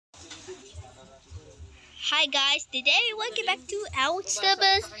Hi guys, today welcome back to our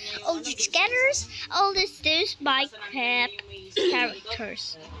servers, all the scanners, all this is Minecraft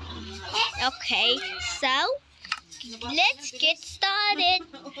characters. Okay, so let's get started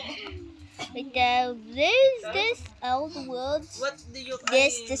with this old world.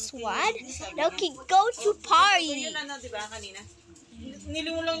 This one. Okay, go to party.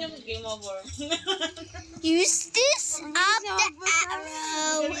 Use this up the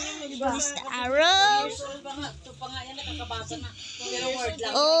arrow. Use the arrow.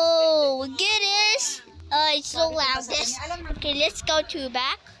 Oh, goodness. It's so loud. Okay, let's go to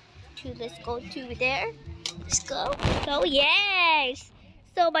back. Let's go to there. Let's go. Oh, yes.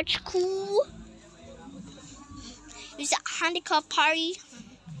 So much cool. Use a handicap party.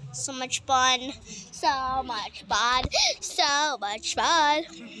 So much fun. So much fun. So much fun.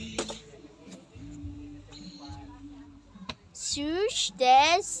 Search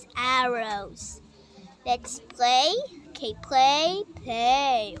these arrows. Let's play. Okay, play.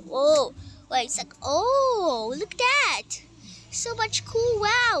 Oh, wait, it's like, oh, look at that. So much cool.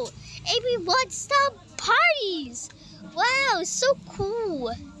 Wow. Everyone stop parties. Wow, so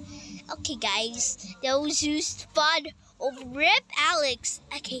cool. Okay, guys, those used fun. Oh, rip Alex.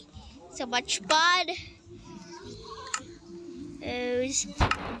 Okay, so much fun. Those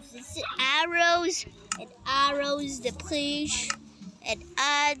arrows and arrows, the push and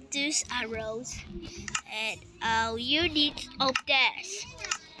add these arrows. And you need of this.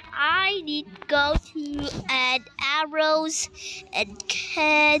 I need to go to add arrows and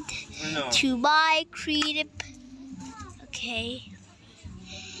head to my creative. Okay.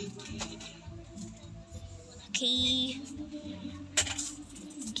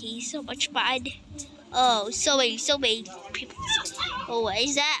 Okay, so much fun. Oh, so many people. Oh, what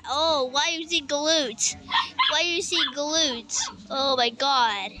is that? Oh, why are you using glutes? Why are you using glutes? Oh my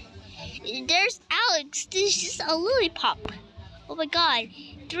god. There's Alex. This is a lollipop. Oh my god.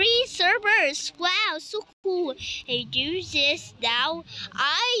 3 servers. Wow, so cool. I use this now.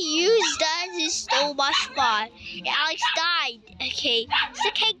 I use that. This is so much fun. Alex died. Okay, so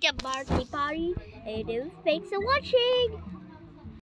take the party. And thanks for watching.